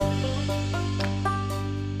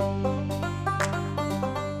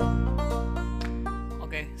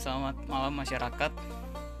Selamat malam masyarakat.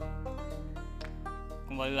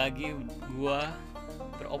 Kembali lagi gue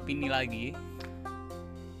beropini lagi.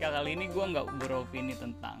 Ya kali ini gue nggak beropini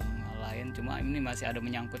tentang hal lain, cuma ini masih ada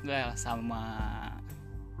menyangkut lah sama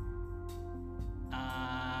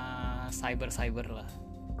cyber lah.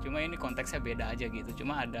 Cuma ini konteksnya beda aja gitu.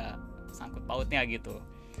 Cuma ada sangkut pautnya gitu.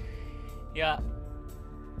 Ya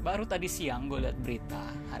baru tadi siang gue lihat berita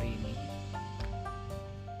hari ini.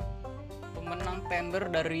 Pemenang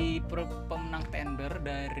tender dari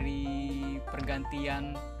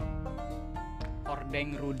pergantian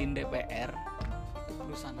Hordeng Rudin DPR itu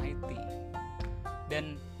perusahaan IT.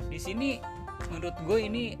 Dan di sini menurut gue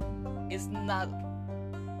ini is not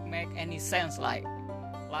make any sense like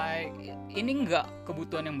ini nggak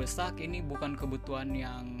kebutuhan yang besar, ini bukan kebutuhan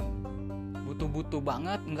yang butuh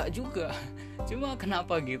banget, nggak juga. Cuma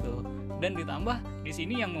kenapa gitu? Dan ditambah di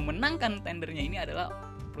sini yang memenangkan tendernya ini adalah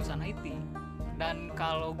perusahaan IT. Dan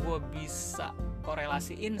kalau gue bisa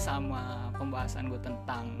korelasiin sama pembahasan gue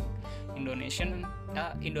tentang Indonesia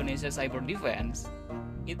Cyber Defense,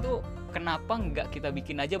 itu kenapa nggak kita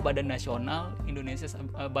bikin aja badan nasional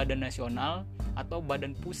badan nasional atau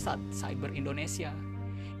badan pusat cyber Indonesia,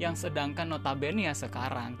 yang sedangkan notabene ya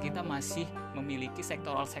sekarang kita masih memiliki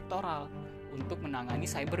sektoral untuk menangani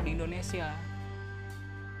cyber di Indonesia,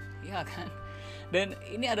 ya kan? Dan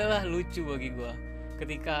ini adalah lucu bagi gue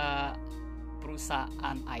ketika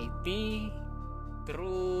perusahaan IT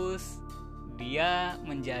terus dia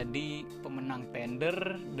menjadi pemenang tender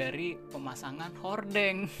dari pemasangan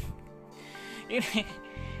hordeng. ini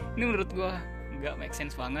menurut gue nggak make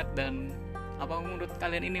sense banget. Dan apa menurut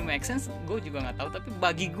kalian ini make sense? Gue juga nggak tahu, tapi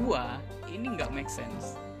bagi gue ini nggak make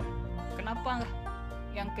sense. Kenapa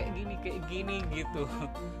yang kayak gini gitu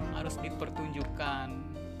harus dipertunjukkan?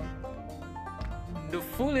 The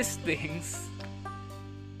foolish things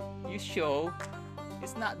you show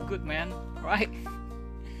is not good, man, right?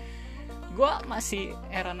 Gue masih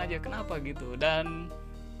heran aja kenapa gitu. Dan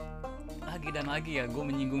lagi ya gue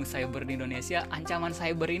menyinggung cyber di Indonesia. Ancaman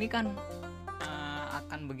cyber ini kan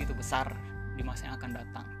akan begitu besar di masa yang akan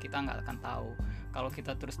datang. Kita nggak akan tahu kalau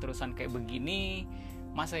kita terus-terusan kayak begini.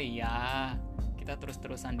 Masa iya kita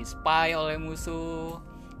terus-terusan di spy oleh musuh,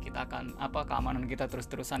 kita akan keamanan kita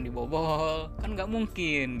terus-terusan dibobol? Kan nggak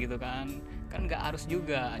mungkin gitu kan nggak harus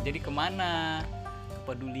juga. Jadi kemana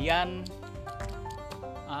kepedulian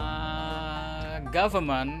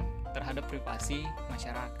government terhadap privasi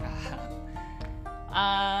masyarakat?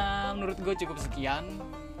 Menurut gue cukup sekian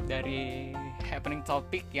dari happening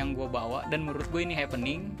topik yang gue bawa, dan menurut gue ini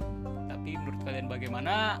happening. Tapi menurut kalian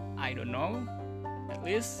bagaimana? I don't know. At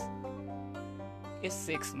least it's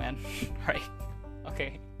 6, man. Right?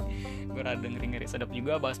 Oke. Gue rada ngeri sedap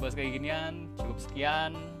juga bahas-bahas kayak ginian. Cukup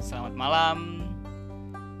sekian. Selamat malam.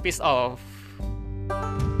 Peace off.